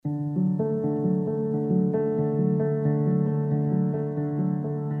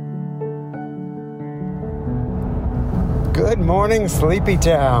Good morning, Sleepy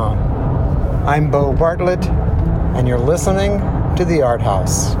Town. I'm Bo Bartlett, and you're listening to the Art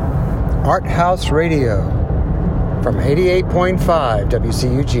House. Art House Radio from 88.5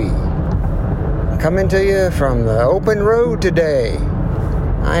 WCUG. Coming to you from the open road today.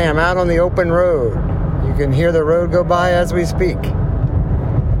 I am out on the open road. You can hear the road go by as we speak.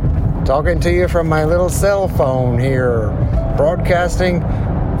 Talking to you from my little cell phone here, broadcasting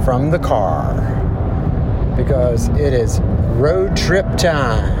from the car. Because it is road trip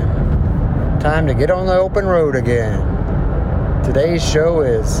time. Time to get on the open road again. Today's show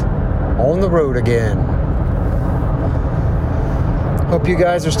is On the Road Again. Hope you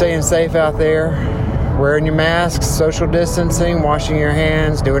guys are staying safe out there. Wearing your masks, social distancing, washing your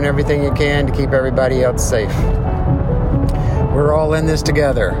hands, doing everything you can to keep everybody else safe. We're all in this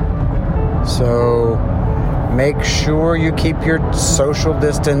together. So make sure you keep your social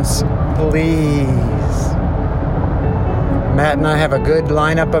distance, please. Matt and I have a good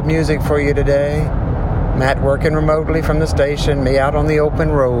lineup of music for you today. Matt working remotely from the station, me out on the open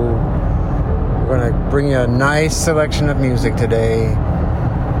road. We're going to bring you a nice selection of music today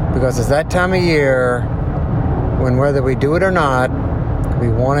because it's that time of year when whether we do it or not, we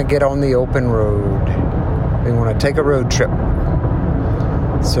want to get on the open road. We want to take a road trip.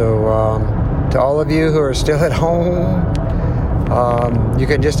 So to all of you who are still at home, you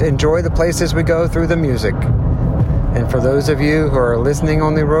can just enjoy the places we go through the music. And for those of you who are listening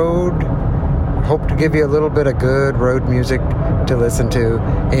on the road, I hope to give you a little bit of good road music to listen to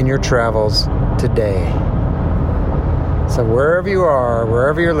in your travels today. So wherever you are,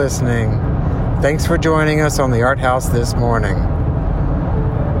 wherever you're listening, thanks for joining us on the Art House this morning.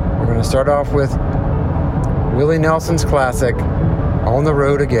 We're going to start off with Willie Nelson's classic, On the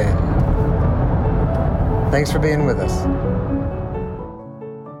Road Again. Thanks for being with us.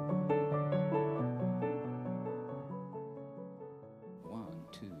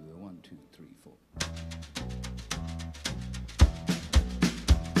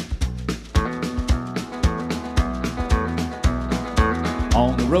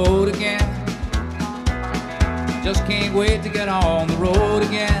 On the road again. Just can't wait to get on the road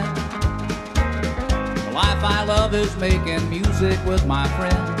again. The life I love is making music with my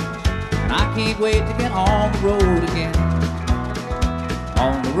friends, and I can't wait to get on the road again.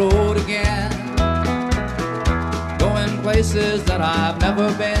 On the road again. Going places that I've never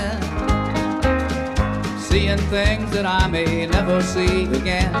been, seeing things that I may never see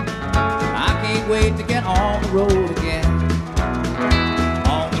again. I can't wait to get on the road again.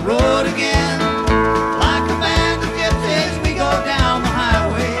 Road again, like a band of gypsies, we go down the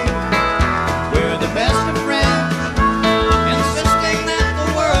highway. We're the best of friends, insisting that the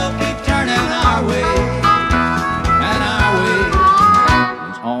world keep turning our way. And our way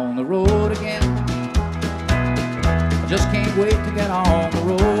is on the road again. I just can't wait to get on the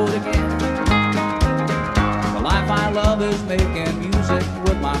road again. The life I love is making music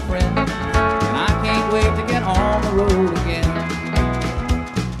with my friends, and I can't wait to get on the road again.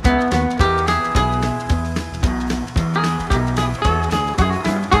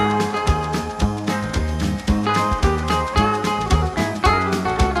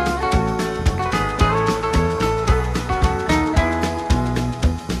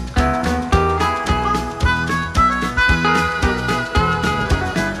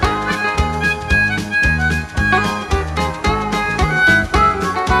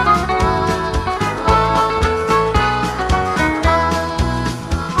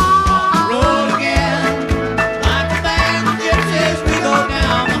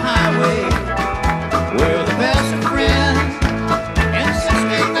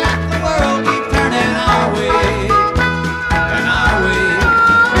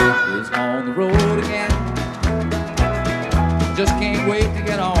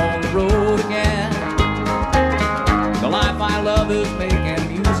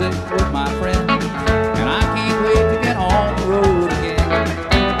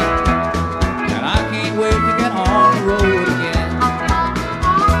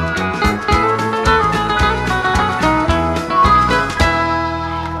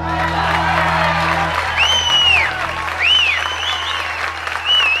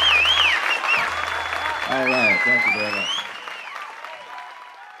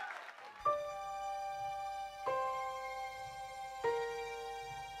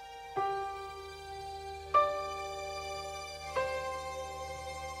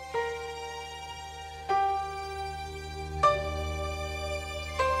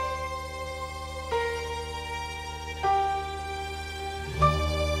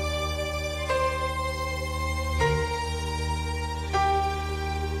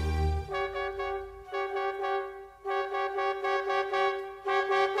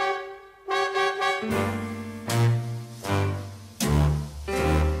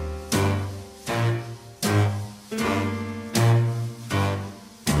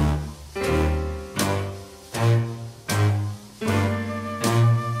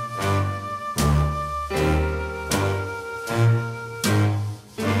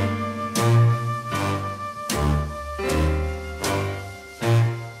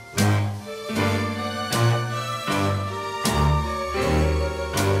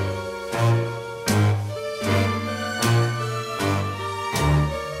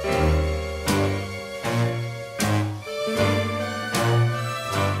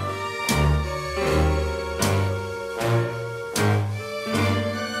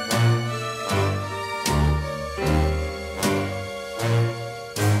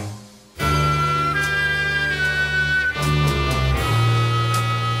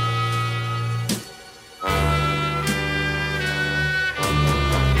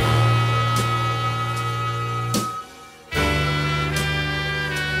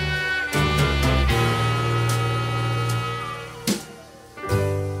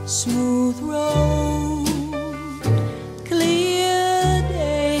 smooth road, clear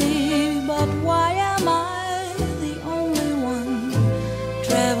day, but why am I the only one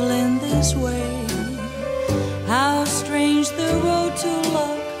traveling this way? How strange the road to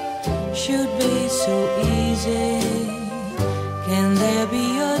luck should be so easy. Can there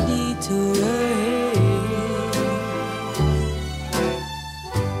be a detour ahead?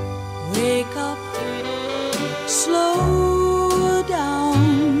 Wake up, slow down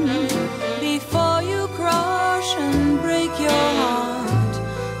before you crush and break your heart,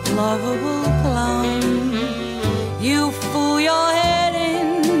 lovable clown. You fool your head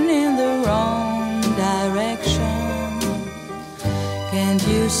in the wrong direction. Can't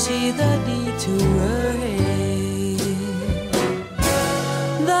you see the detour ahead?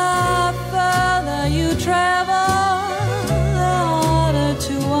 The further you travel, the harder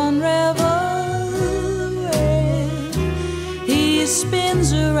to unravel the way he spins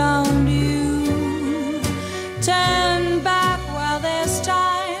around you. Turn back while there's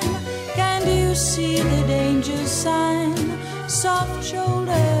time. Can you see the danger sign? Soft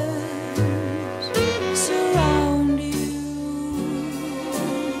shoulders surround you.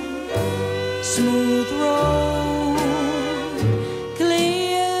 Smooth road,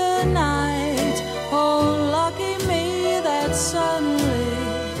 clear night. Oh, lucky me that suddenly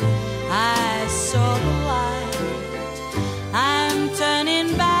I saw the light. I'm turning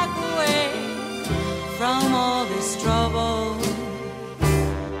back away from all this trouble.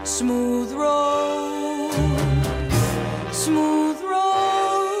 Smooth road, smooth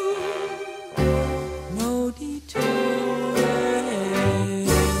road, no detour ahead.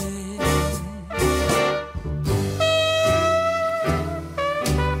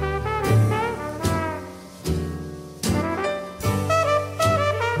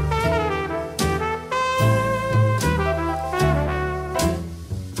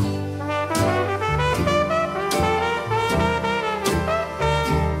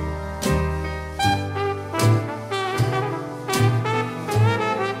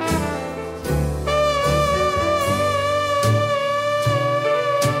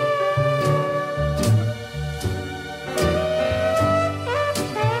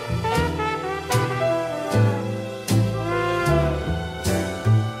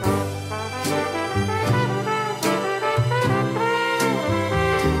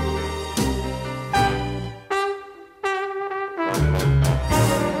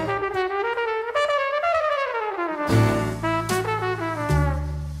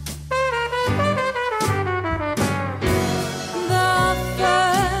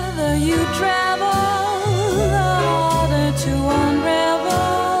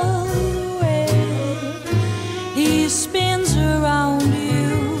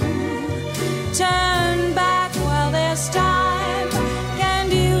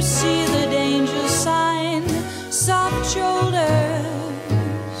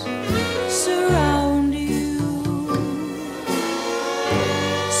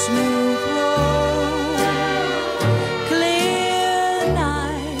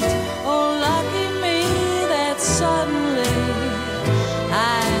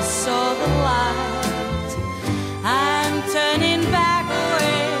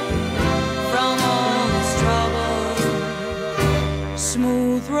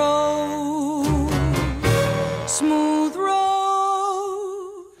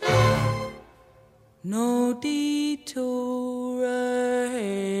 No detour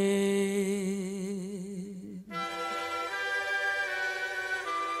ahead.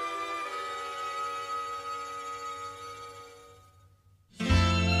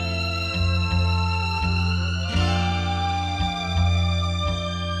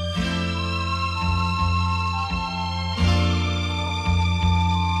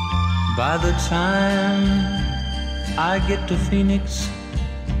 By the time I get to Phoenix,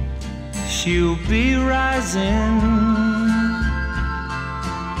 she'll be rising.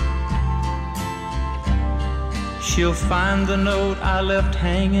 She'll find the note I left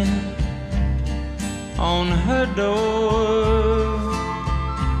hanging on her door.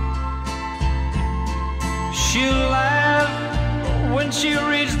 She'll laugh when she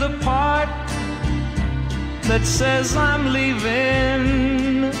reads the part that says I'm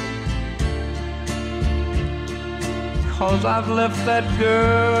leaving, 'cause I've left that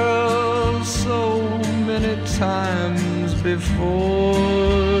girl so many times before.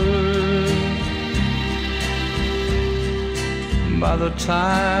 By the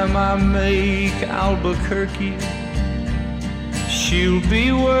time I make Albuquerque, she'll be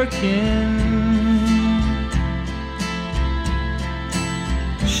working.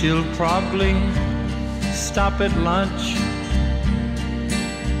 She'll probably stop at lunch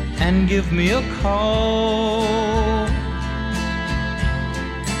and give me a call.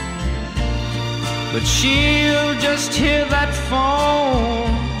 But she'll just hear that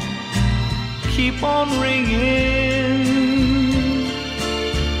phone keep on ringing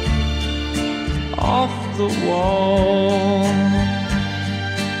off the wall.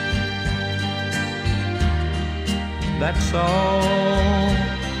 That's all.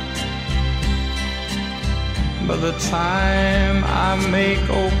 By the time I make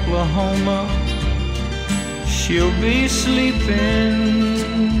Oklahoma, she'll be sleeping.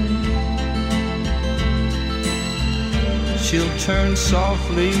 She'll turn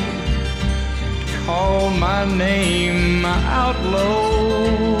softly, call my name out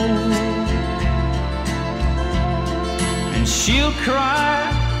low, and she'll cry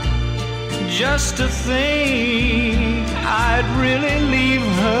just to think I'd really leave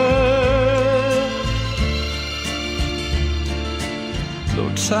her.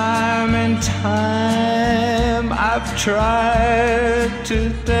 Though time and time I've tried to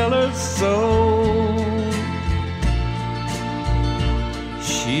tell her so,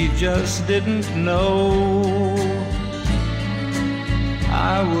 she just didn't know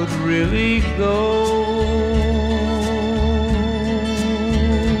I would really go.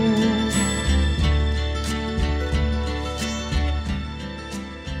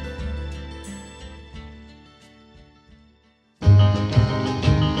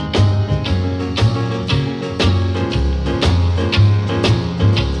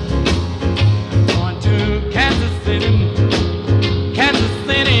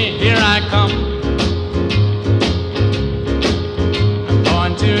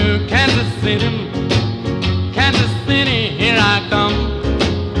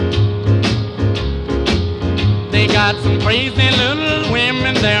 Some crazy little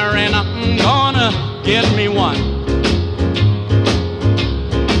women there, and I'm gonna get me one.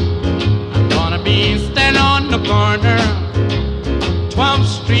 I'm gonna be standing on the corner, 12th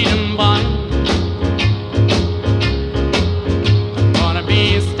Street and Bond. I'm gonna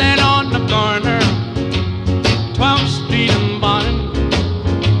be standing on the corner, 12th Street and Bond,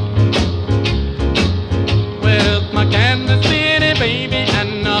 with my Kansas City baby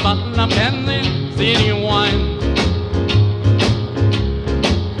and a bottle of Kansas City wine.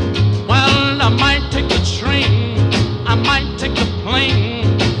 I might take the train, I might take the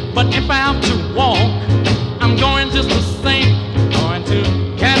plane, but if I have to walk, I'm going just the same. Going to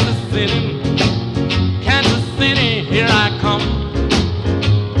Kansas City, Kansas City, here I come.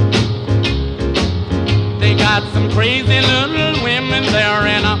 They got some crazy little women there,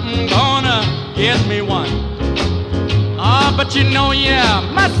 and I'm gonna get me one. Ah, but you know, yeah,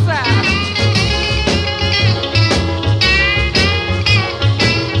 my side.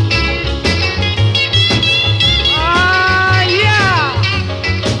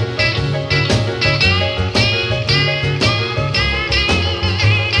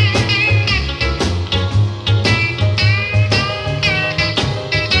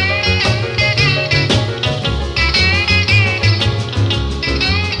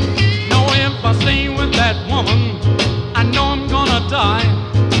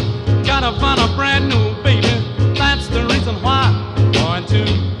 Gotta find a brand new baby, that's the reason why. Going to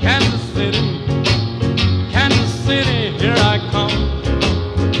Kansas City, Kansas City, here I come.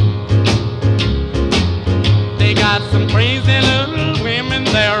 They got some crazy little women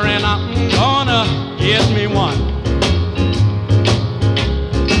there, and I'm gonna get me one.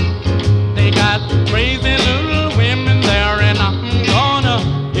 They got crazy little women there, and I'm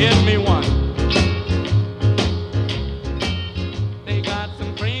gonna get me one.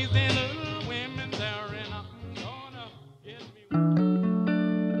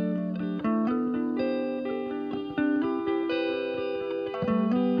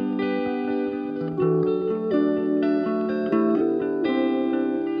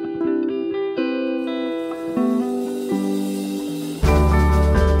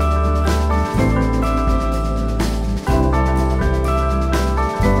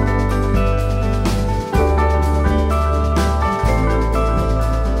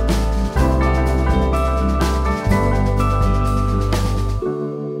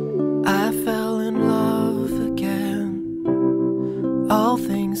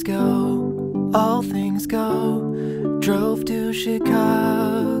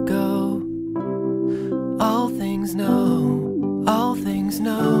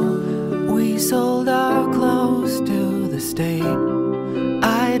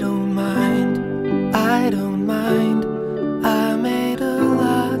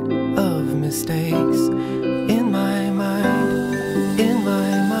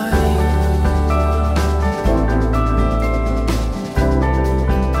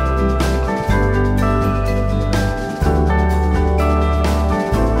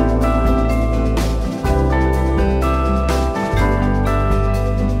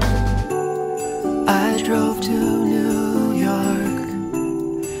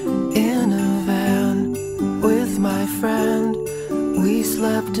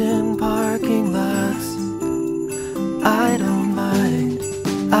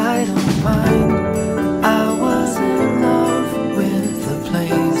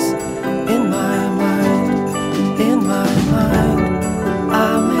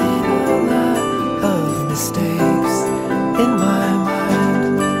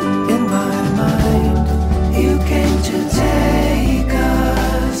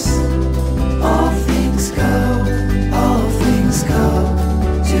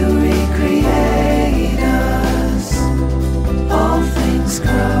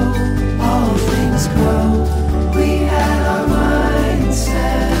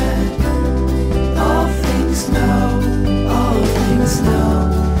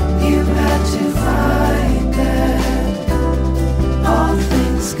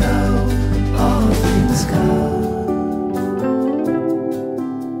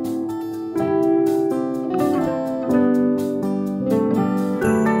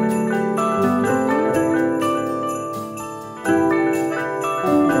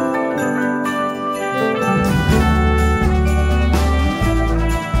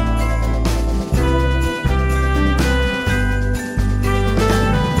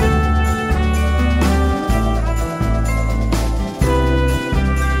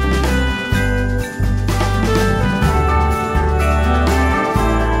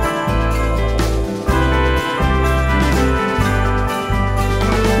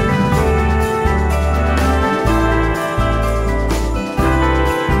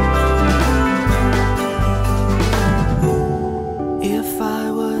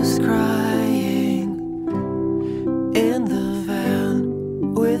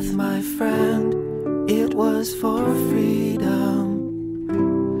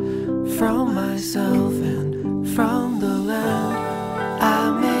 from myself and from the land. I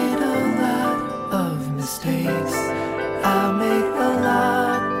made a lot of mistakes. I made a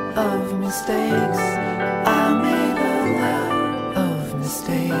lot of mistakes. I made a lot of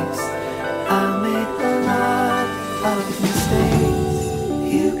mistakes. I made a lot of mistakes.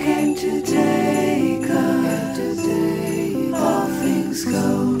 You came to take us. All things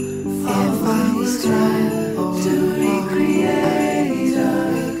go. If I was trying to recreate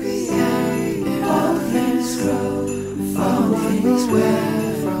us, all things grow. All things where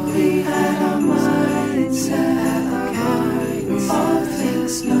we had our minds set. All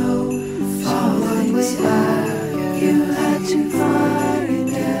things know. All things are. You had to find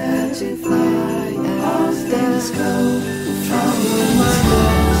it. All things go. Follow my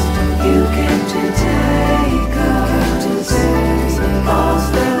best. You came to take us. All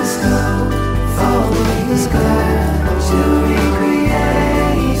things go. All things go. To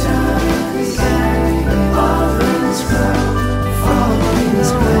recreate us. All things grow. All things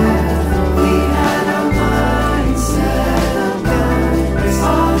grow. We had our minds set.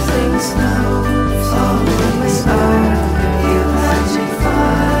 All things know. All things are. You had to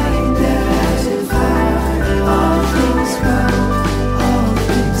find it. All things grow. All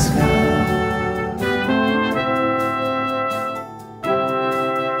things go.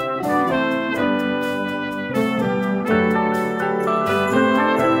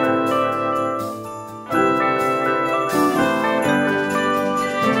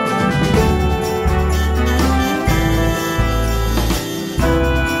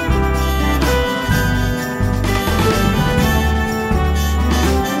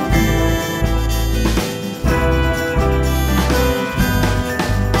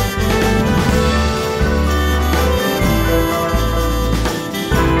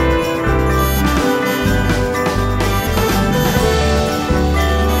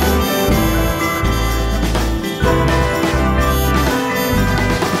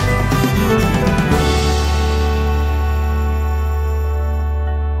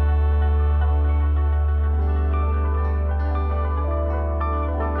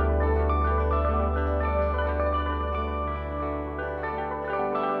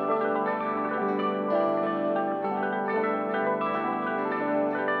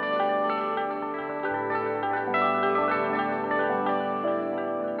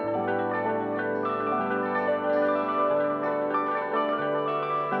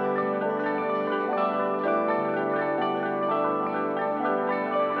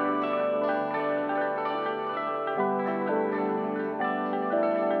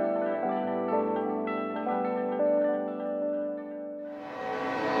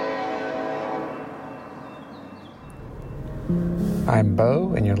 I'm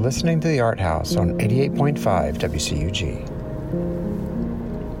Bo, and you're listening to The Art House on 88.5 WCUG.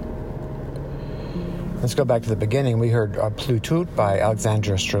 Let's go back to the beginning. We heard Plutot by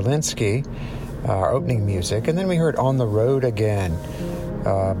Alexandra Strelinsky, our opening music, and then we heard On the Road Again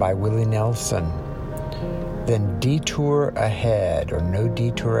by Willie Nelson. Then Detour Ahead, or No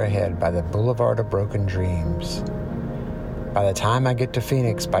Detour Ahead, by the Boulevard of Broken Dreams. By the Time I Get to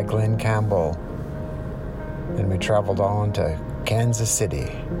Phoenix by Glenn Campbell. Then we traveled on to Kansas City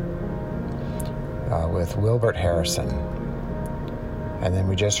with Wilbert Harrison. And then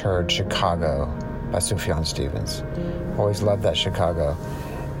we just heard Chicago by Sufjan Stevens. Always loved that Chicago.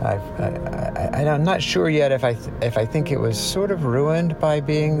 I'm not sure yet if I think it was sort of ruined by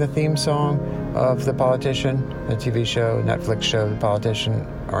being the theme song of The Politician, the TV show, Netflix show, The Politician,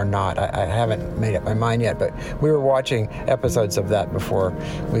 or not. I haven't made up my mind yet, but we were watching episodes of that before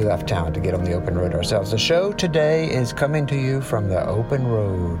we left town to get on the open road ourselves. The show today is coming to you from the open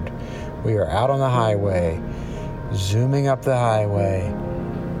road. We are out on the highway, zooming up the highway,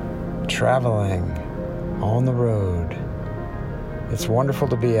 traveling on the road. It's wonderful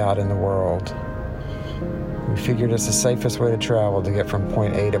to be out in the world. We figured it's the safest way to travel to get from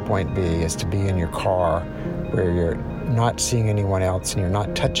point A to point B is to be in your car where you're not seeing anyone else and you're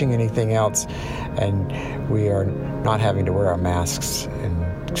not touching anything else, and we are not having to wear our masks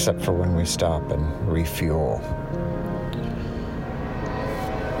except for when we stop and refuel.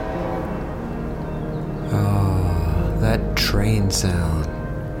 Oh, that train sound.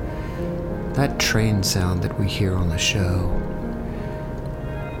 That train sound that we hear on the show.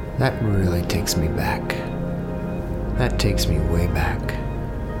 That really takes me back. That takes me way back.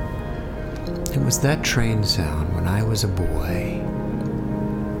 It was that train sound when I was a boy,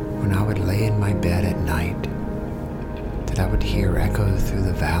 when I would lay in my bed at night, that I would hear echo through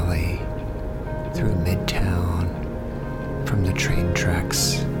the valley, through Midtown, from the train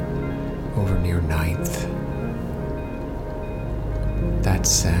tracks over near 9th. That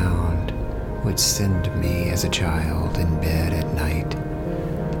sound would send me as a child in bed at night.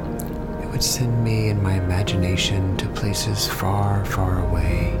 It would send me in my imagination to places far, far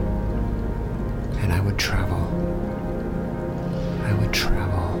away, and I would travel. I would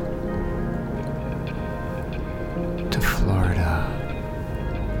travel to Florida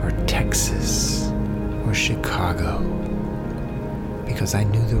or Texas or Chicago because I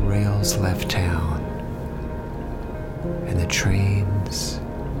knew the rails left town and the trains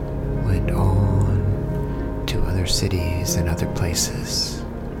went on to other cities and other places,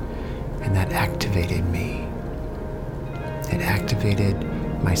 and that activated me. It activated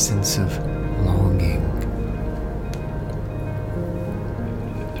my sense of longing,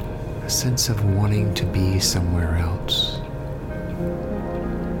 a sense of wanting to be somewhere else.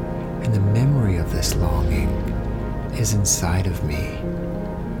 And the memory of this longing is inside of me,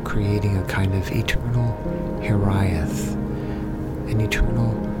 creating a kind of eternal Hiriath, an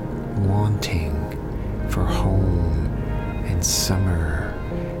eternal wanting for home and summer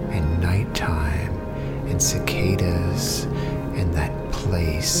and nighttime and cicadas and that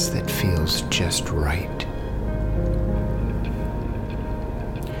place that feels just right.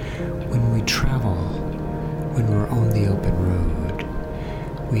 When we travel, when we're on the open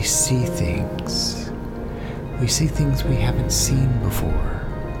road, we see things. We see things we haven't seen before.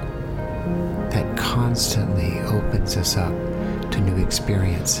 That constantly opens us up to new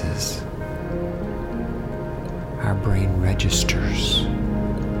experiences. Our brain registers.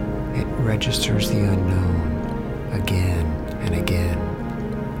 It registers the unknown again and again.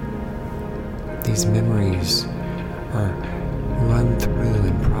 These memories are run through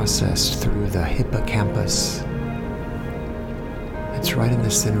and processed through the hippocampus. It's right in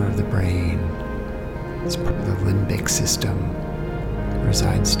the center of the brain. It's part of the limbic system.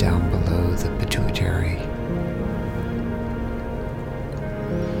 Resides down below the pituitary.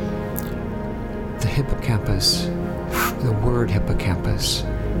 The hippocampus, the word hippocampus,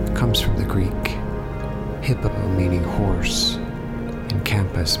 comes from the Greek. Hippo meaning horse, and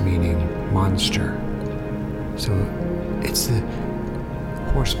campus meaning monster. So it's the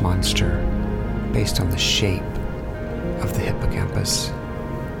horse monster based on the shape of the hippocampus,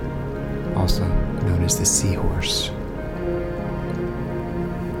 also known as the seahorse.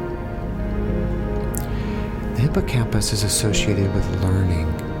 The hippocampus is associated with learning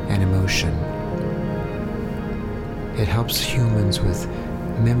and emotion. It helps humans with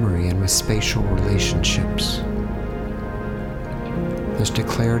memory and with spatial relationships. There's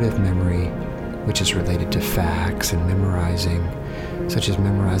declarative memory, which is related to facts and memorizing, such as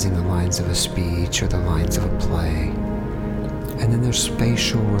memorizing the lines of a speech or the lines of a play. And then there's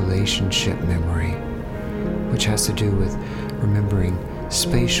spatial relationship memory, which has to do with remembering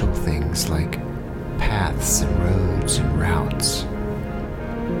spatial things like paths and roads and routes.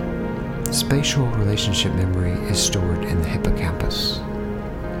 Spatial relationship memory is stored in the hippocampus.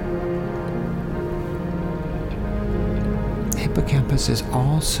 The hippocampus is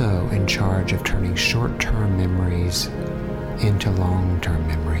also in charge of turning short-term memories into long-term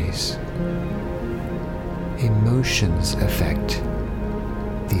memories. Emotions affect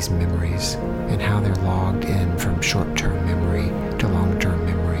these memories and how they're logged in from short-term memory to long-term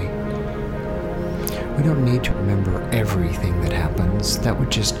memory. We don't need to remember everything that happens. That would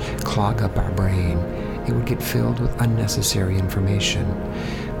just clog up our brain. It would get filled with unnecessary information.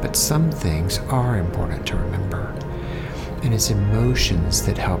 But some things are important to remember. And it's emotions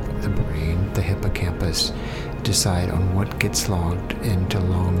that help the brain, the hippocampus, decide on what gets logged into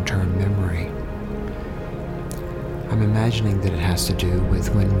long-term memory. I'm imagining that it has to do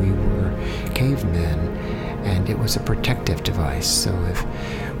with when we were cavemen, and it was a protective device. So if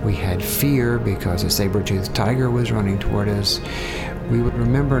we had fear because a saber-toothed tiger was running toward us, we would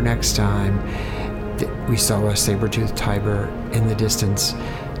remember next time that we saw a saber-toothed tiger in the distance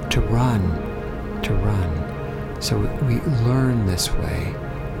to run. So we learn this way.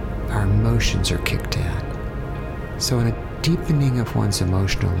 Our emotions are kicked in. So in a deepening of one's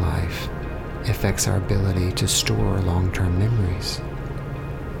emotional life affects our ability to store long-term memories.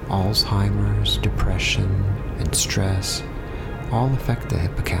 Alzheimer's, depression, and stress all affect the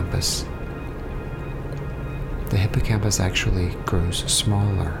hippocampus. The hippocampus actually grows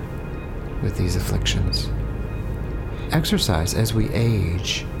smaller with these afflictions. Exercise as we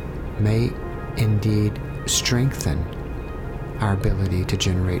age may indeed strengthen our ability to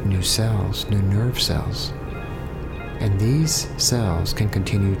generate new cells, new nerve cells. And these cells can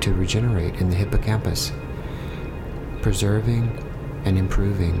continue to regenerate in the hippocampus, preserving and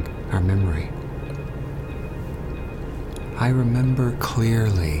improving our memory. I remember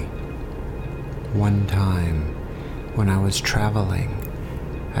clearly one time when I was traveling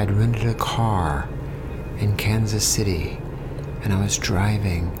I'd rented a car in Kansas City, and I was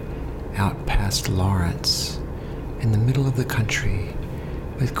driving out past Lawrence in the middle of the country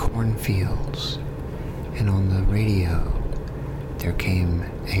with cornfields, and on the radio there came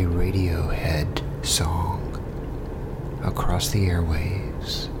a Radiohead song across the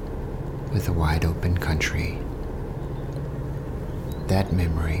airwaves with the wide open country. That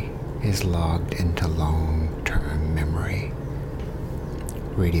memory is logged into long-term memory.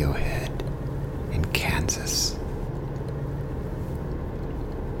 Radiohead in Kansas.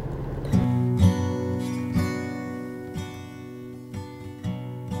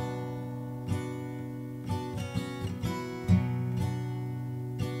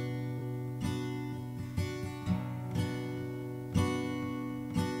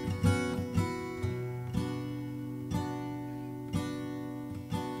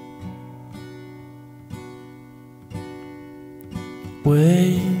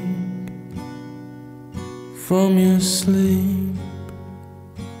 Wake from your sleep,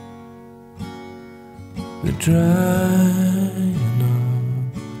 the drying of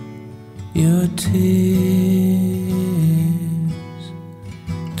your tears.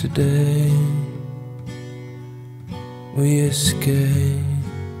 Today we escape,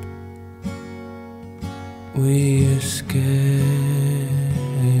 we escape.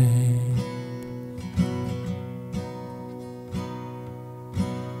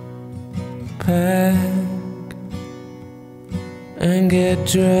 Pack and get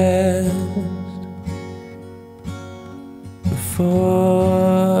dressed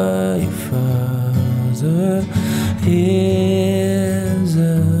before your father hears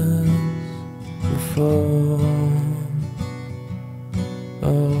us, before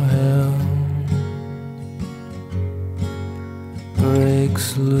all hell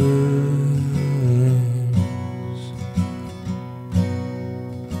breaks loose.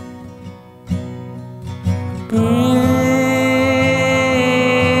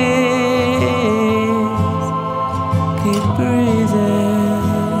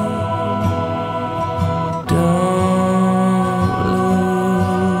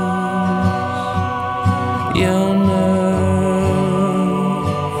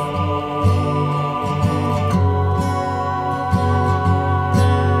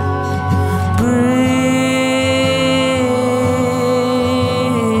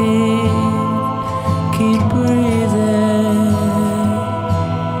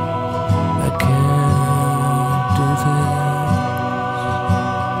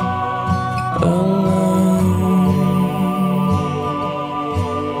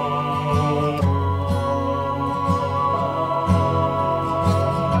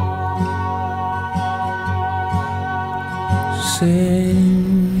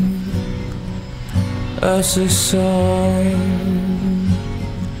 Sing us a song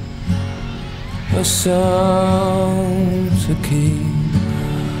to keep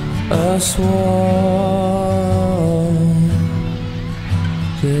us warm.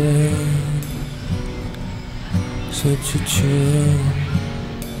 There's such a chill,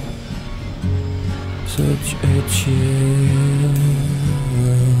 such a chill.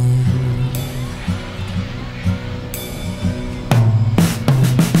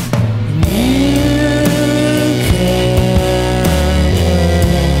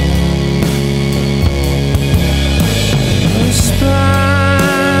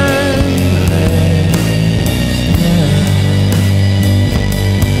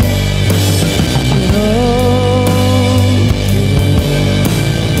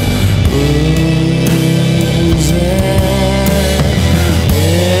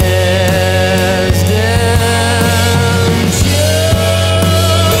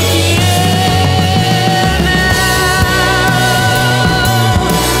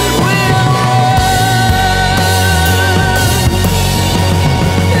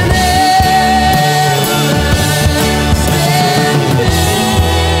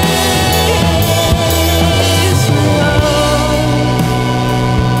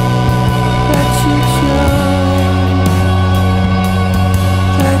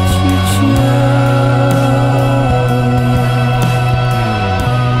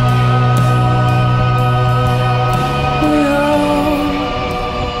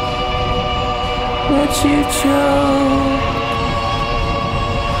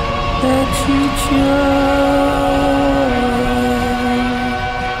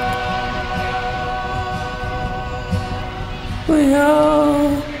 We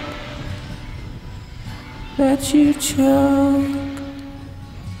all that you choke,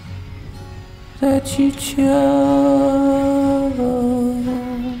 that you choke.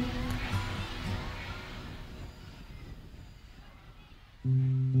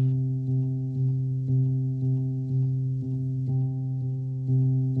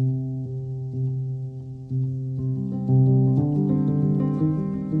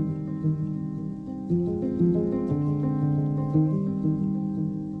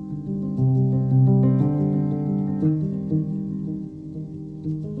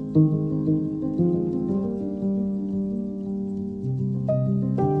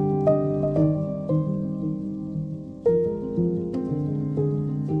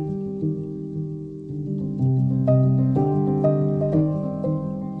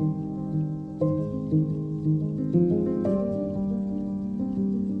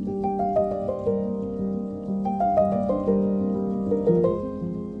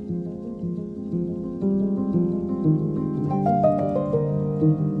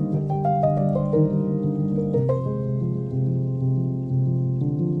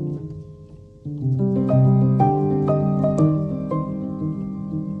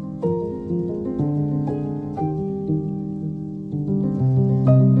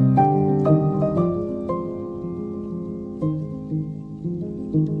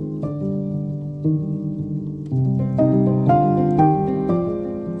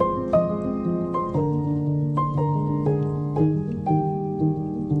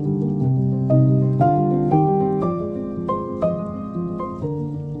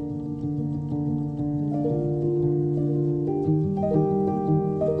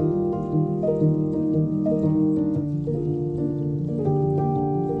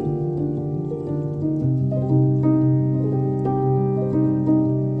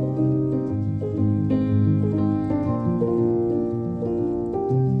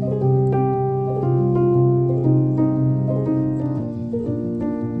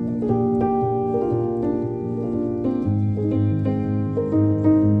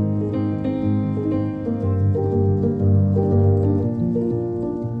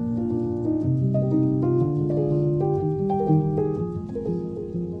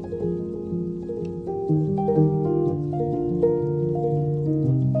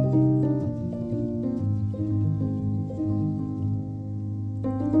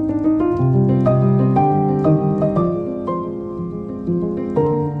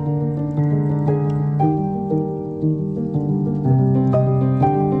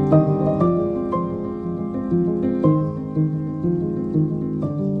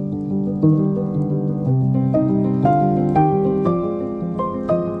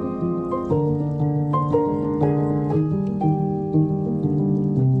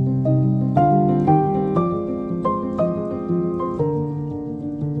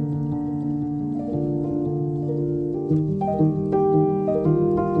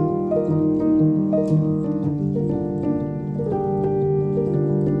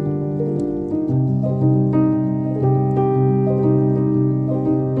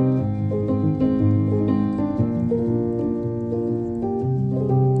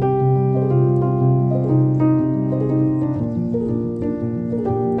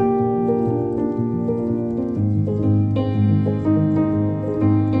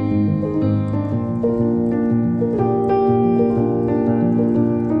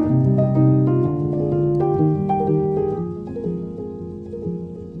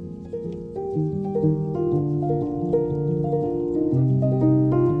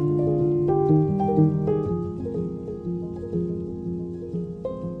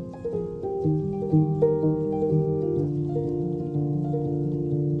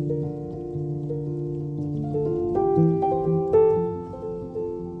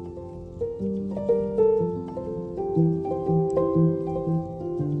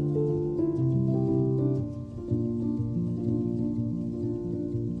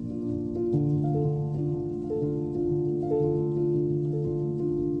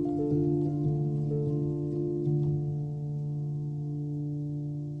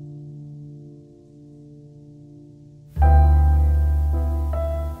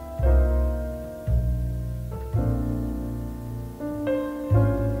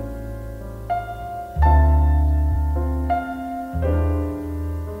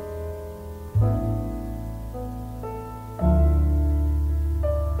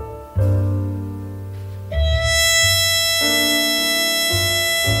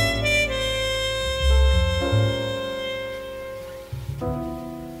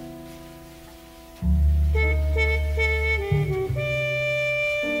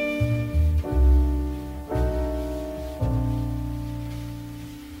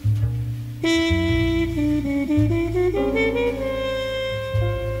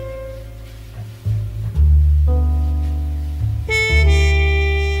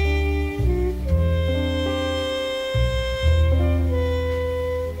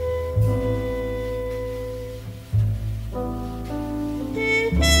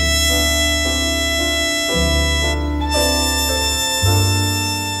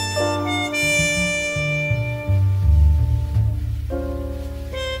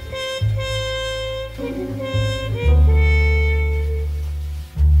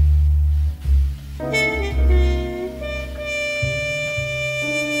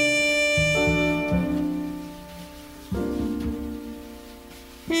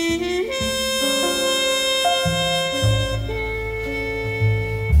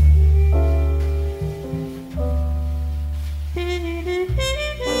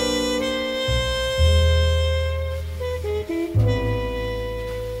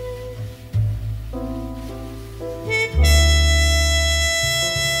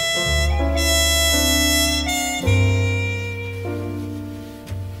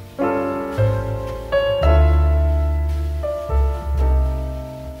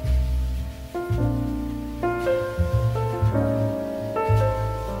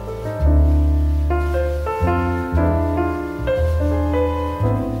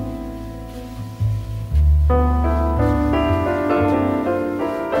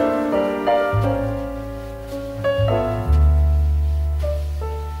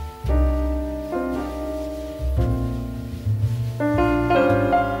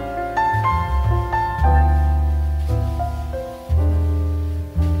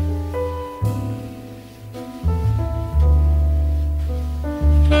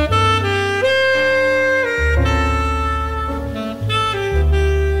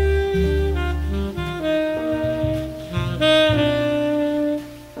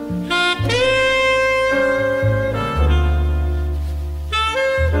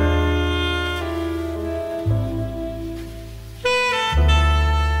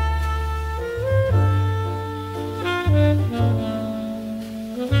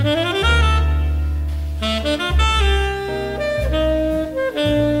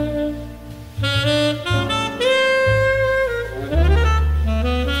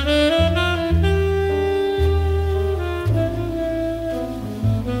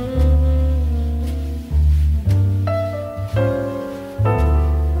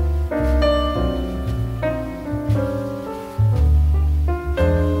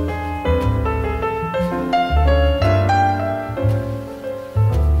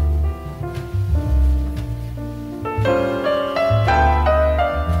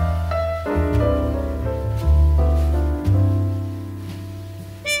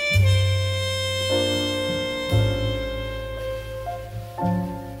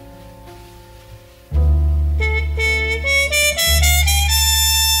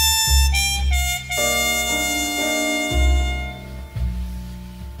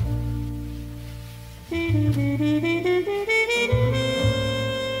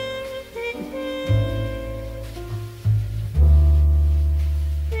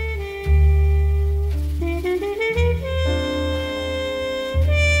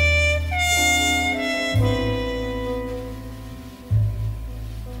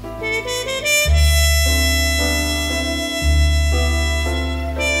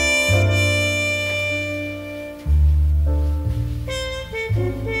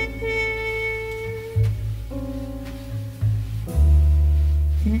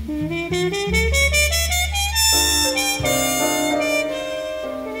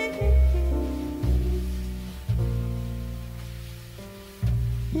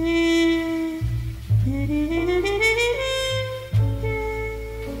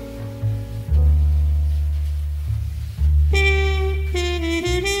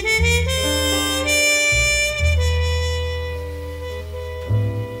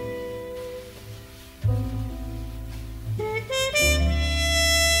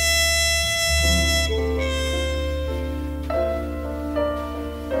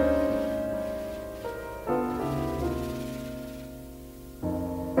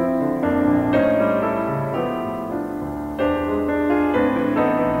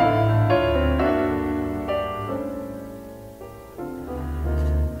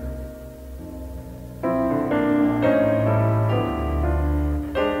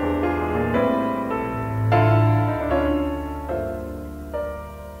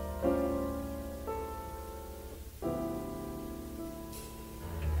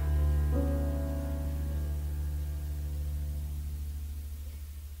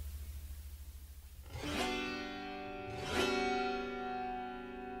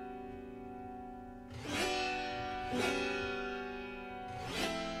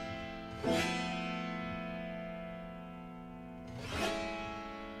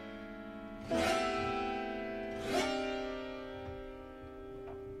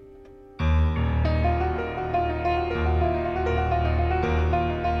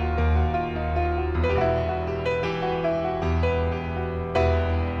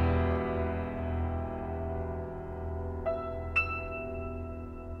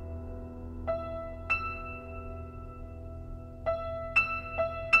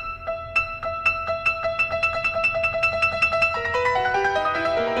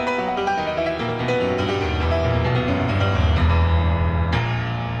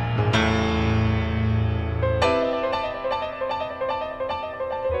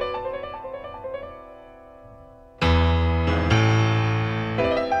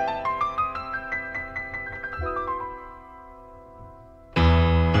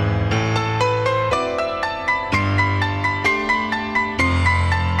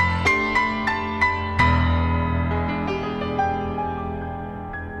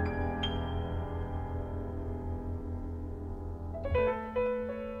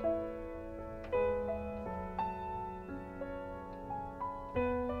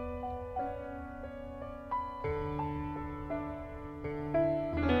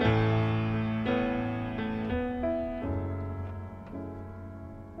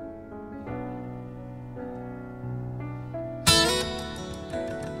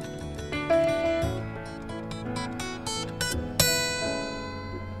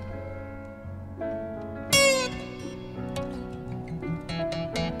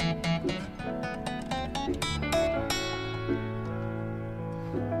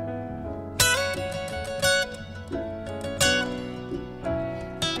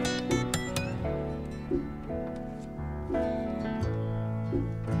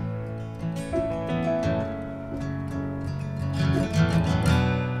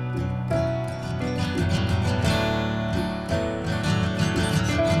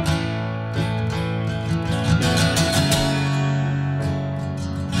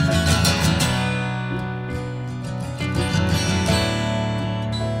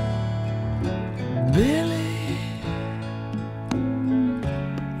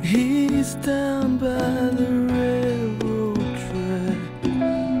 down by the railroad track,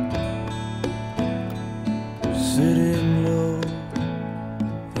 sitting low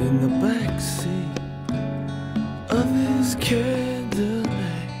in the backseat of his Cadillac.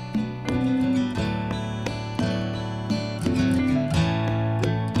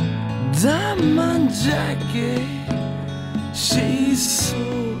 Diamond jacket, she's so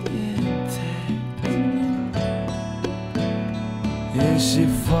intact, and she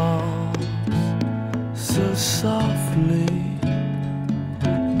falls so softly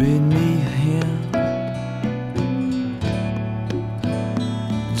beneath him.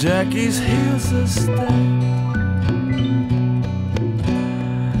 Jackie's heels are stacked,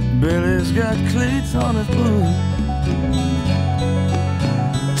 Billy's got cleats on his boots.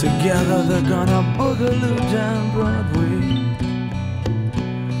 Together they're gonna boogaloo down Broadway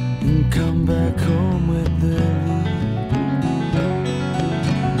and come back home with their loot.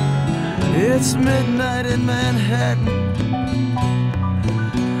 It's midnight in Manhattan.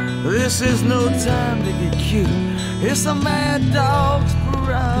 This is no time to get cute. It's a mad dog's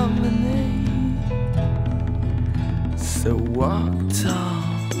promenade. So walk tall.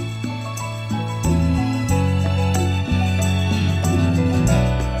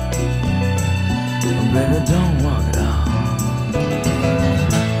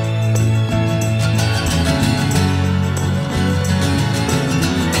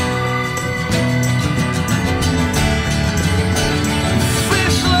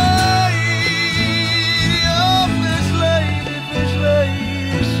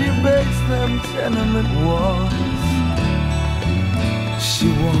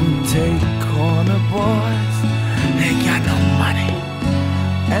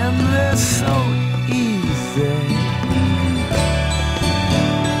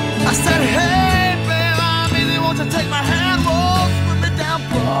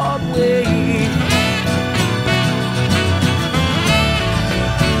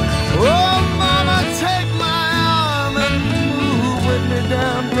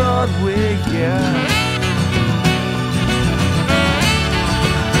 yeah.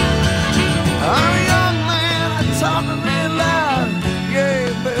 I'm a young man, I'm talking real loud.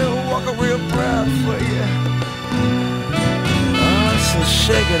 Yeah, Bill, walking real proud for you. Oh, so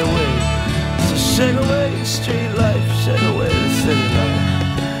shake it away. So shake away your street life, shake away the city life.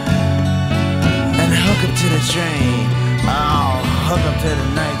 And hook up to the train. Oh, hook up to the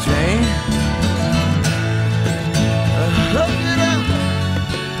night train. Hook it up.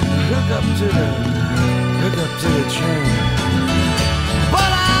 Hook up to the train.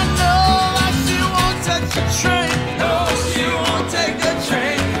 But I know that she won't touch the train. No, she won't take the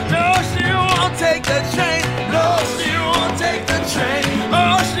train. No, she won't take the train. No, she won't take the train.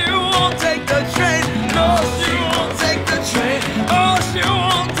 Oh, she won't take the train. No, she won't take the train. Oh, she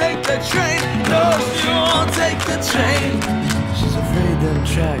won't take the train. No, she won't take the train. She's afraid them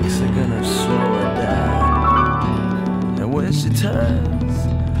tracks are gonna slow her down. And when she turns,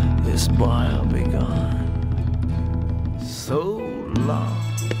 this boy will be gone. So long.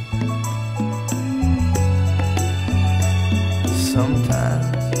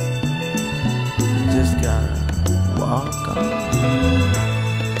 Sometimes you just gotta walk on.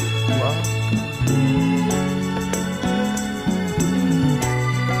 Walk on.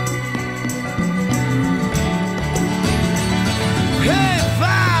 Hey,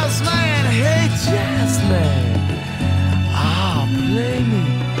 Vibes Man, hey, Jazz Man. Ah, play me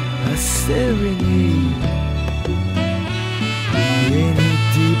a serenade. Any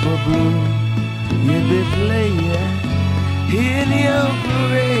deeper blue you'd be playing in your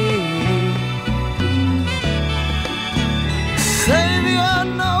parade. Save your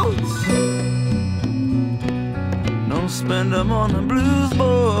notes, don't spend them on the blues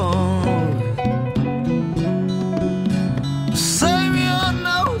board. Save your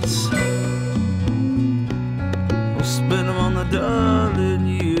notes, don't spend them on the darling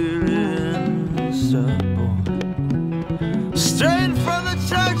yearling supboard. Straight from the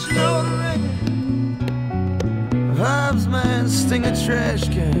church, notary. Vibes Man, sting a trash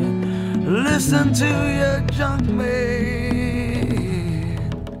can. Listen to your junk man.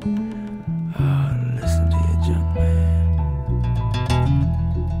 Oh, listen to your junk man.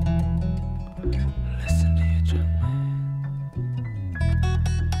 Listen to your junk man.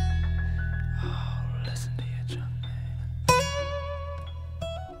 Oh, listen to your junk man.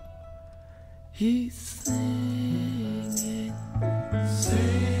 He's singing,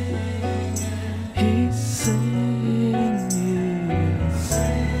 singing. He's singing,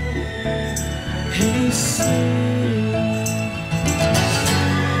 he's singing.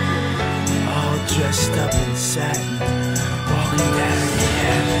 All dressed up in satin, walking down the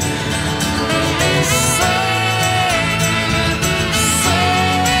avenue. He's singing,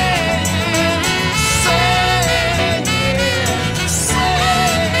 singing,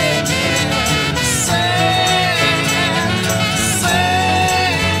 singing, singing, singing,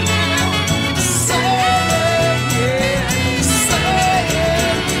 singing.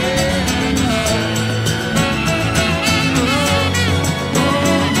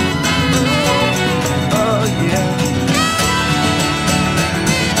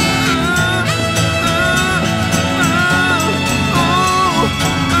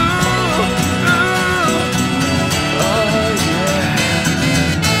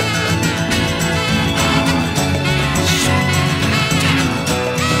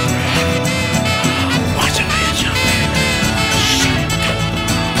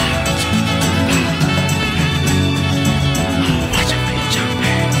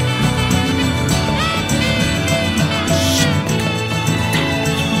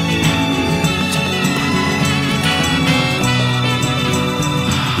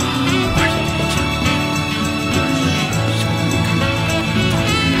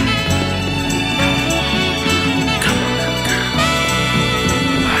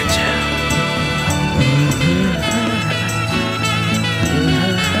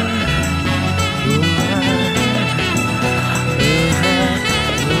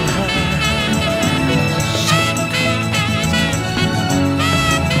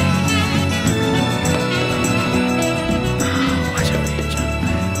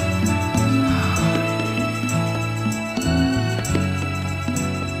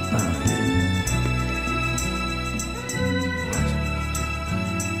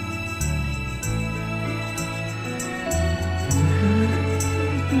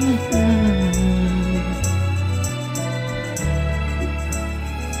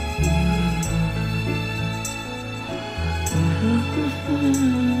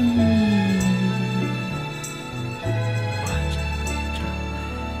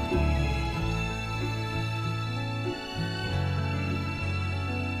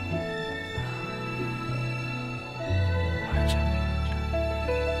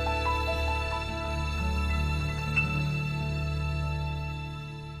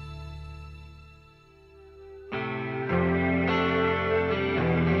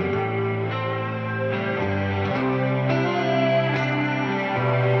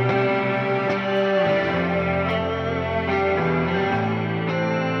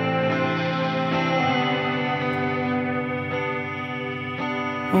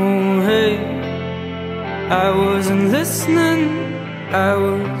 I wasn't listening, I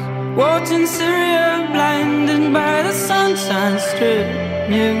was watching Syria, blinded by the sunshine strip.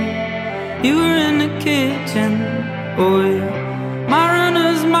 You were in the kitchen, oh yeah. My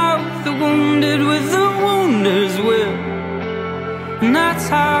runner's mouth, the wounded with the wounder's will. And that's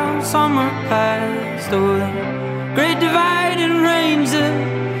how summer passed, oh the great dividing range, the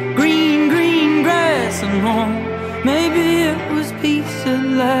green, green grass and home. Maybe it was peace at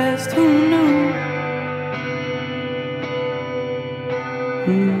last, who knew?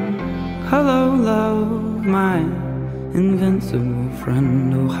 Hello, love, my invincible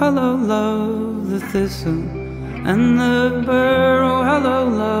friend. Oh, hello, love, the thistle and the burr. Oh, hello,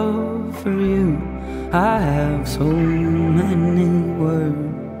 love, for you I have so many words,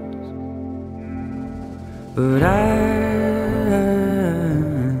 but I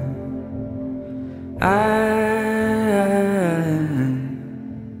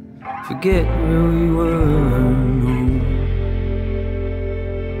forget where we were.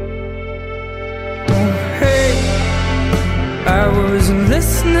 I wasn't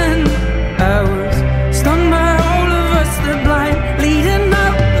listening, I was stunned by all of us, the blind leading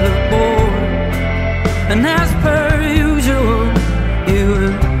out the board. And as per usual, you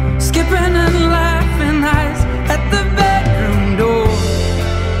were skipping and laughing eyes at the bedroom door.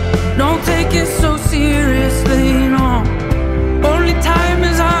 Don't take it so seriously, no. Only time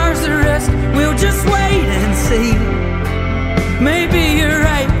is ours to rest, we'll just wait and see. Maybe you're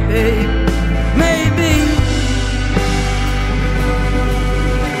right, babe, maybe.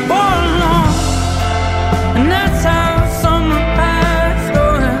 And that's how summer passed,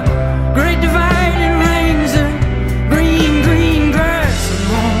 oh, the great dividing range of green, green grass and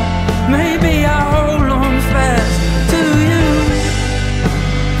home. Maybe I'll hold on fast to you.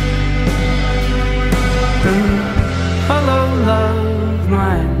 Hello, love,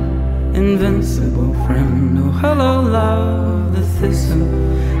 my invincible friend. Oh, hello, love, the thistle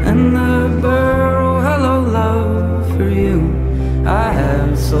and the burr. Oh, hello, love, for you I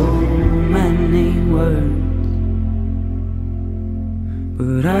have so many words,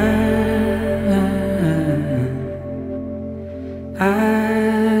 but I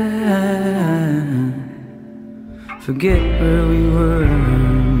forget where we were.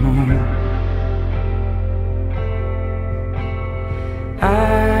 I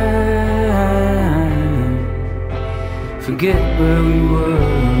forget where we were.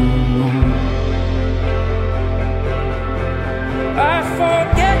 I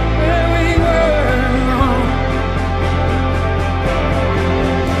forget where we were.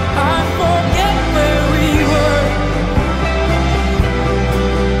 I forget where we were.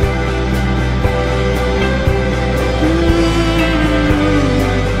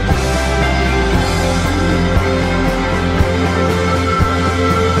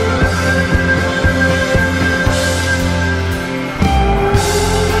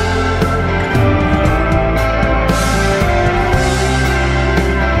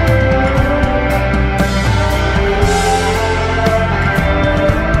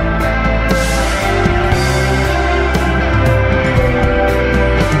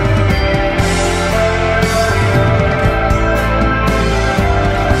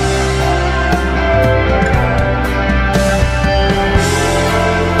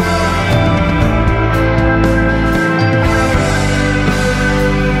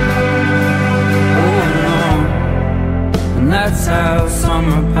 That's how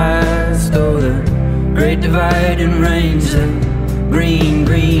summer passed, oh, the great dividing range of green,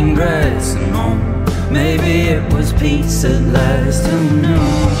 green grass and home. Maybe it was peace at last, who knew?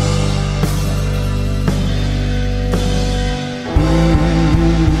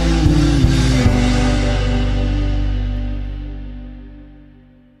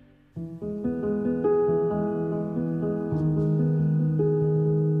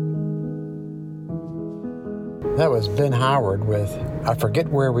 That was Ben Howard with I Forget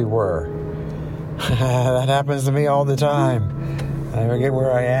Where We Were. That happens to me all the time. I forget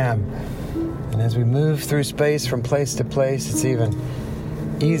where I am. And as we move through space from place to place, it's even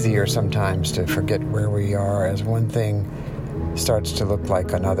easier sometimes to forget where we are as one thing starts to look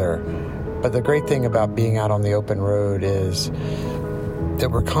like another. But the great thing about being out on the open road is that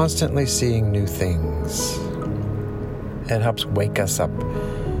we're constantly seeing new things. It helps wake us up,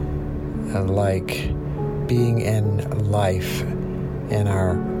 like being in life, in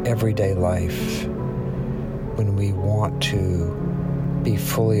our everyday life, when we want to be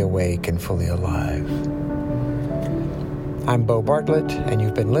fully awake and fully alive. I'm Bo Bartlett, and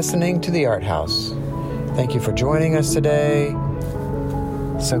you've been listening to The Art House. Thank you for joining us today.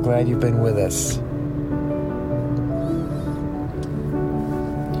 So glad you've been with us.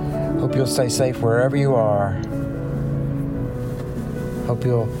 Hope Hope you'll stay safe wherever you are. Hope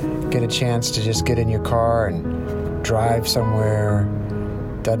you'll get a chance to just get in your car and drive somewhere.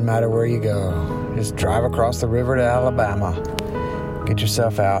 Doesn't matter where you go. Just drive across the river to Alabama. Get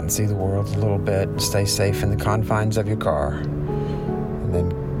yourself out and see the world a little bit. Stay safe in the confines of your car. And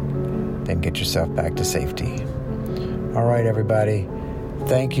then get yourself back to safety. All right, everybody.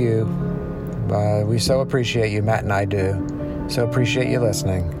 Thank you. We so appreciate you. Matt and I do. So appreciate you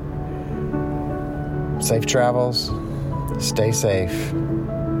listening. Safe travels. Stay safe.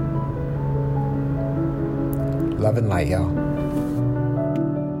 Love and light, y'all.